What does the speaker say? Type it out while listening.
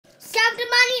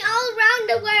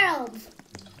12.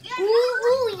 Ooh,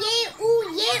 ooh, yeah, ooh,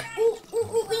 yeah, ooh, ooh,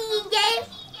 ooh, yeah.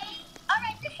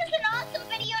 Alright, this is an awesome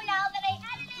video now that I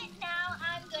edited it. Now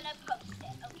I'm gonna post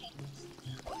it, okay?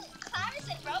 Ooh, Clara's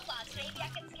in Roblox. Maybe I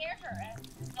can scare her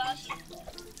while she's there.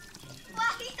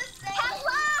 What are you saying?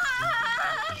 Hello!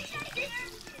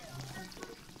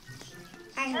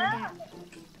 I heard that.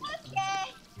 Okay.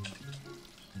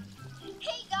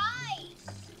 Hey, guys.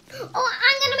 Oh,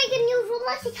 I'm gonna make a new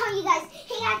Roblox to tell you guys.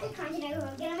 Hey guys, it's content everyone.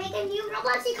 I'm gonna make a new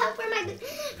Roblox account for my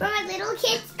little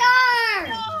kid star.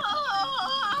 No!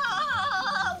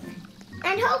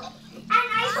 And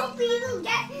I hope we will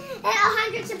get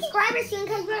 100 subscribers soon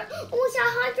because we're almost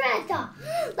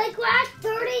 100. Like we're at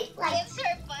 30, like Gives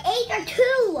her 8 or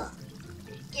 2.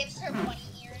 Gives her bunny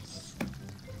ears.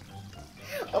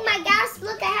 Oh my gosh,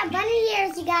 look, I have bunny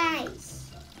ears, you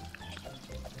guys.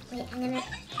 Wait, I'm gonna...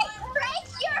 Break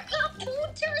your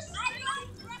computers.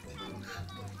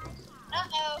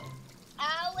 Uh-oh.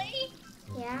 Allie?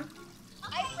 Yeah?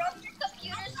 I broke your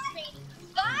computer screen.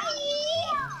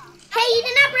 Bye! Hey, you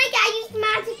did not break it. I used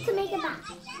magic to make it back.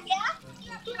 Yeah?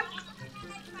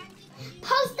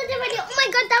 Posted the video. Oh my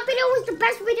god, that video was the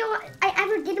best video I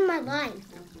ever did in my life.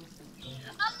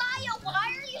 Amaya,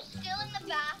 why are you still in the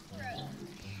bathroom?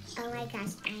 Oh my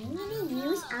gosh, I'm gonna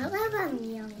use all of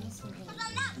Amelia's money. I'm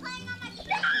not playing on my phone.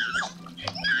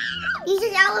 No!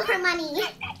 Uses all of her money.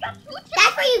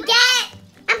 That's what you get.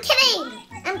 I'm kidding.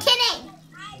 I'm kidding.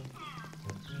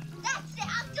 That's it.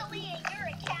 I'm deleting your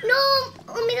account. No,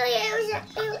 Amelia, it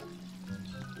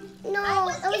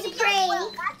was a prank. Well,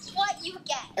 that's what you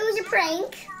get. It was a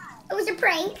prank. It was a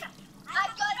prank. I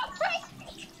got a prank.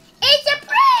 It's a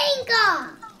prank.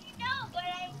 No, but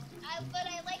I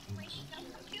like breaking my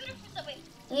computer for some reason.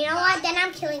 You know what? Then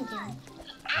I'm killing you.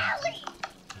 Allie!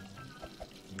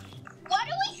 What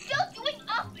are we still doing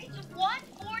up? It's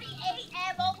 1:40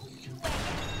 a.m., almost 2 a.m.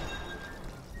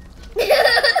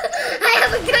 I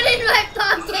have a gun in my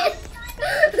pocket.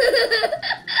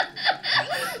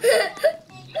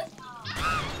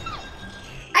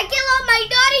 I kill all my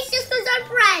naughty sisters and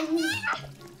friends.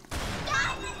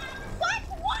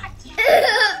 What?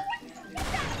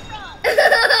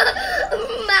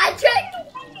 Magic.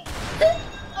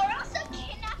 Or else I'm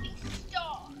kidnapping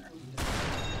Star.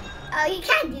 Oh, you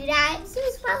can't do that. She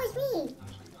was as well as me.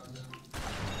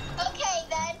 Okay,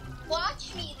 then. Watch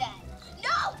me, then.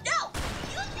 No!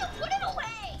 You two, put it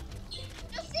away!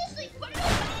 No, seriously, put it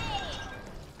away!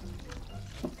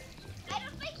 I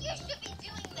don't think you should be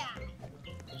doing that.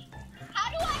 How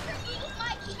do I remove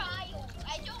my child? I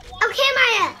don't want... Okay,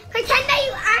 Maya. Pretend that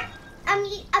you are...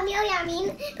 Amelia,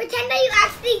 pretend that you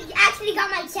actually got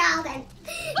my child then.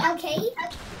 Okay?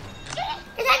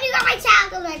 Pretend you got my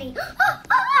child already.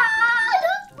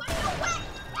 Put it away!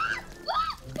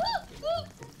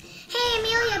 Hey,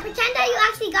 Amelia, pretend that you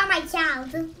actually got my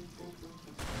child.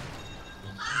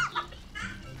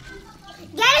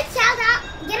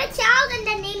 Get a child and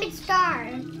then name it Star.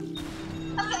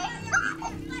 Okay.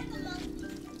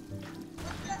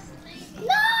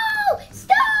 No!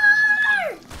 Star!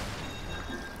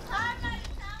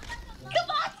 Come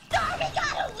on, Star, we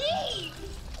gotta leave!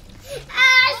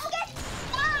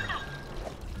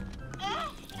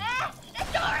 The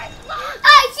door is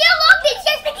locked! She unlocked it! She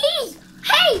has the keys!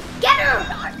 Hey, get her!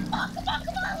 Come on,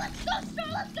 let's go, Star,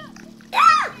 let's go!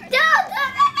 No!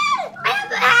 I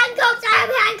have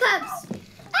handcuffs!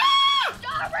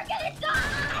 Star, we're gonna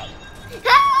die!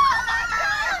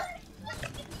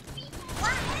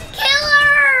 Kill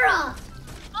her!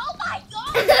 Oh my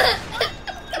god!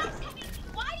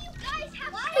 Why do you guys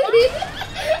have...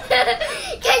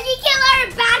 Because we kill our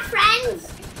bad friends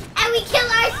and we kill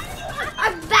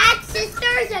our bad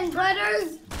sisters and brothers.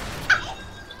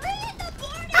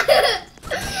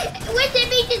 Which it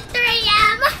means it's 3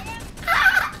 a.m.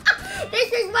 This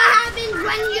is what happens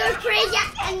when you're crazy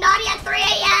and naughty at 3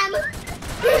 a.m.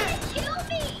 Kill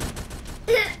me!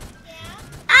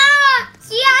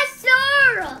 She has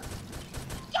Star.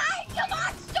 Guys, come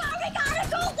on, Star! We gotta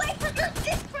go away from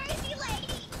this crazy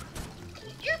lady!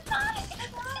 Your mom is...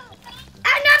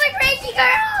 I'm not a crazy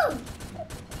girl.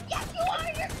 Yes, you are!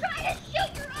 You're trying to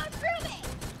shoot your own roommate!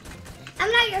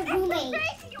 I'm not your That's how roommate.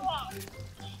 crazy you are!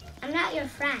 I'm not your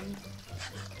friend.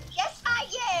 Yes, I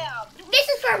am! This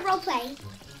is for roleplay.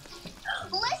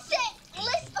 Listen,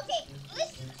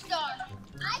 Star.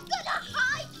 I'm gonna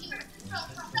hide you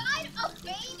inside a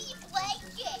baby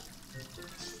blanket.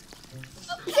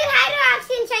 You should hide her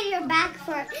actually inside your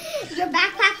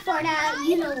backpack for the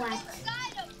you know what.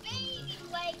 Inside a baby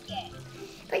blanket.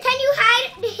 Pretend you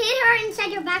hid her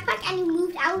inside your backpack and you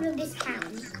moved out of this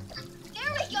town.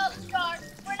 There we go, Star.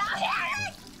 We're not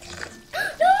here.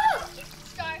 No!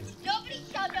 Star, nobody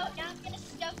shall know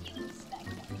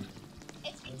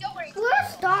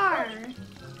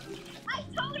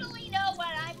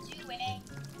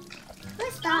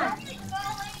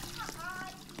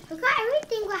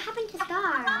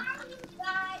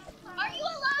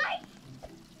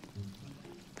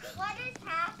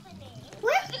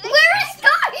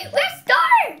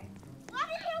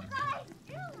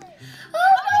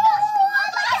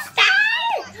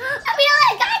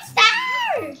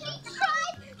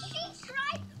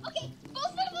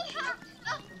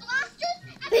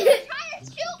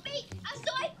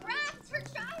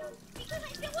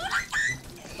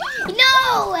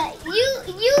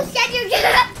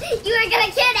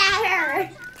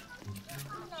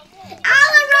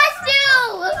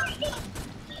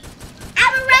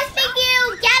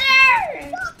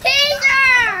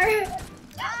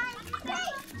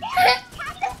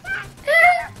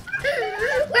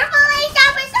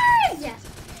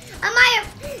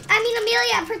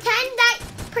Amelia,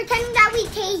 pretend that we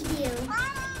tased you.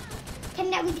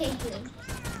 Pretend that we tased you.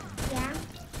 Yeah.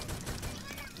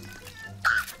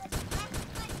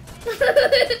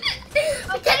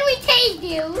 Pretend we tased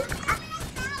you.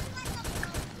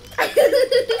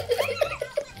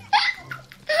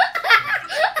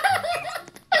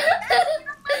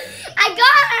 I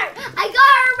got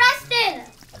her arrested.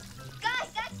 Guys,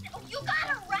 you got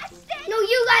arrested? No,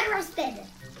 you got arrested.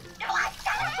 No, I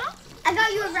didn't. I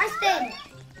got you arrested.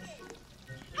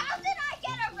 How did I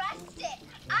get arrested?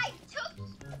 I'm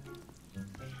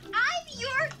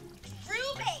your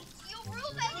roommate. Your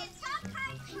roommate is some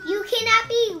kind. You cannot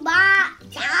be my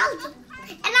child.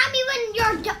 And I'm even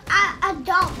your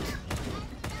adult.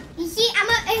 You see, I'm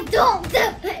an adult. I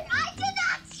did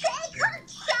not take her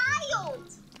child.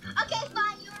 Okay,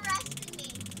 fine, you arrested me.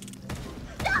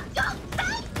 No, don't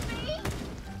take me.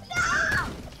 No.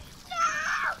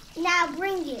 Now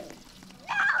bring you.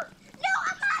 No,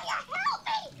 Amaya, help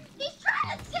me. He's trying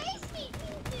to tase me.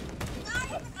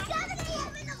 It's 7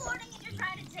 a.m. in the morning and you're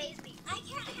trying to tase me. I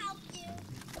can't help you.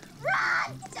 Run.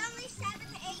 It's only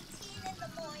 7:18 in the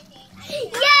morning.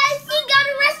 Yes, he got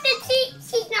arrested.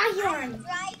 She's not here. I'm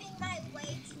driving my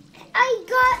way to...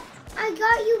 I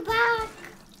got you back.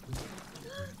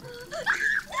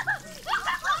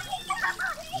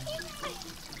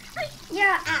 You're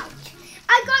out.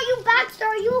 I got you back, sir.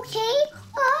 Are you okay?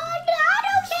 Oh, not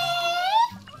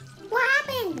okay. What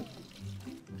happened?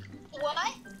 What?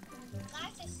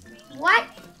 What?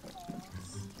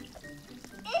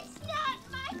 It's not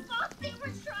my fault they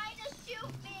were trying to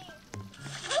shoot me.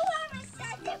 Whoever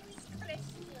said that we should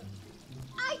shoot?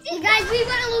 I did. You guys, we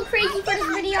went a little crazy for this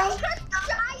video.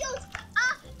 Child,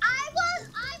 I'm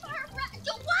her.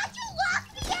 Why'd you lock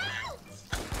me out?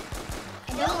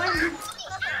 I don't want to.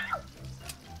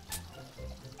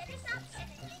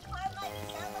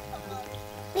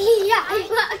 Yeah, I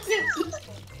locked you.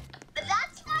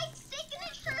 That's my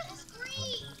signature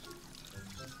screen.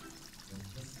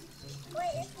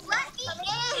 Wait, let me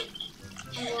in.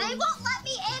 They won't let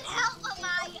me in. Help,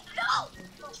 Amaya. No.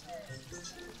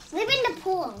 Live in the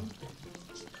pool.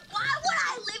 Why would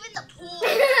I live in the pool?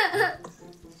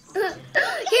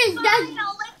 Here's that.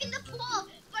 I'll live in the pool.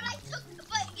 But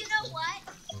you know what?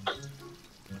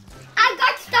 I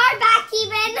got Star back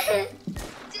even.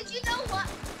 Did you know what?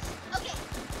 Okay.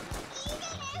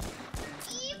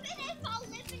 Even if I'll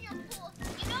live in your pool,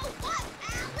 you know what,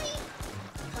 Allie?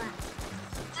 What?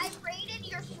 I raided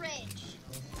your fridge.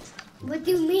 What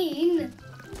do you mean?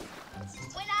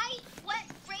 When I went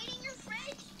raiding your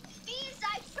fridge, means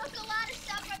I took a lot of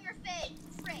stuff from your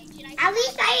fridge. And At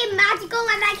least I am magical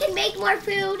and I can make more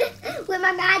food with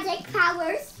my magic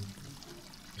powers.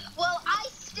 Well, I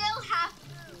still have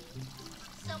food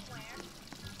somewhere.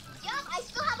 Yup, I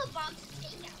still have a box of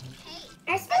takeout. Hey.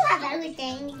 I still have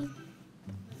everything.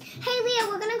 Hey, Leah,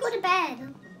 we're gonna go to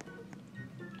bed.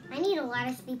 I need a lot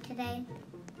of sleep today.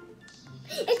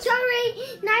 It's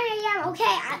already 9 a.m.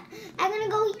 Okay, I'm gonna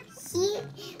go see,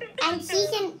 and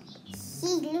she's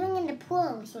living in the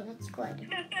pool, so that's good.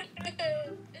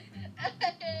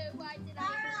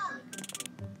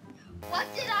 What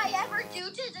did I ever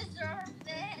do to deserve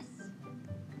this?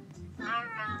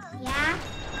 Yeah?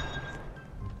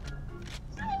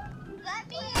 Let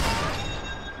me in.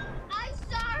 I'm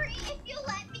sorry. If you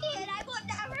let me in, I will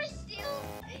never steal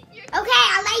your... Okay,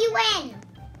 I'll let you in.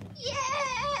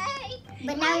 Yay!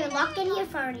 But now you're locked in here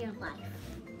for your life.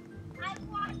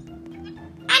 I'm locked.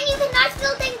 And you cannot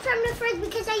steal things from the fridge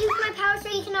because I use my power so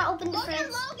you cannot open the fridge.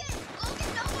 Logan,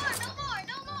 no more, Logan,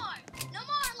 no more.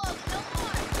 Logan, I said no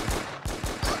more.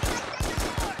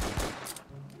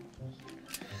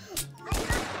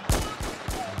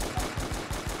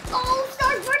 Oh,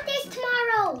 Star's birthday's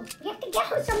tomorrow. You have to get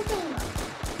her something.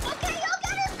 Okay, you'll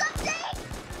get her something.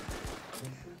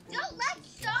 Don't let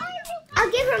Star... I'll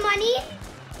give her money.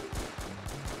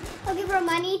 I'll give her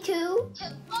money too.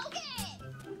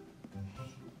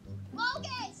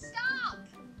 Logan, stop.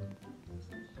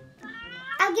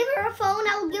 I'll give her a phone.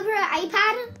 I'll give her an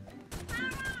iPad.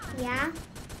 Yeah.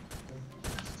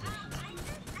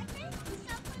 I think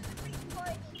someone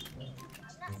reported me.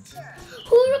 I'm not sure.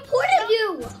 Who reported you?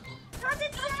 Because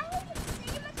it said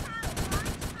same account.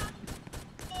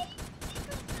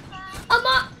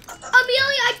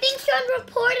 Amelia, I think Sean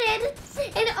reported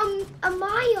and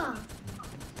Amaya.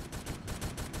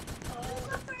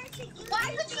 Why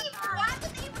would they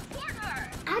report her?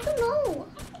 I don't know.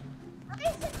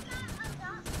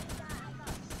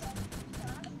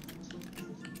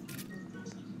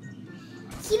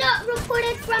 She got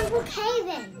reported from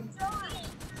BrookHaven.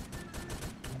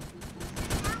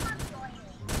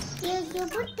 Here's your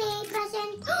birthday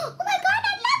present. Oh my god,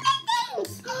 I love that thing!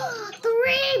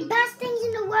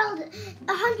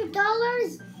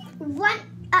 $100, one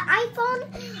iPhone,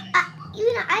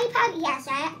 even an iPad. Yes,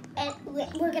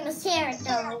 we're gonna share it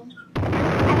though. And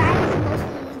I was supposed to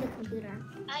use the computer.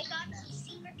 I got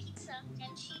secret pizza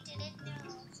and she didn't know.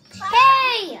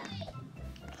 Hey!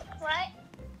 What?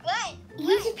 What?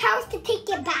 Use your powers to take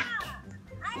it back.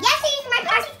 Yes, I used my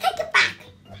powers to take it back.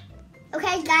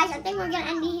 Okay, guys, I think we're gonna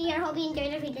end it here. Hope you enjoyed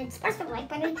it. If you did, smash the like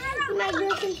button. You might do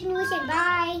a continuation.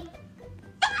 Bye.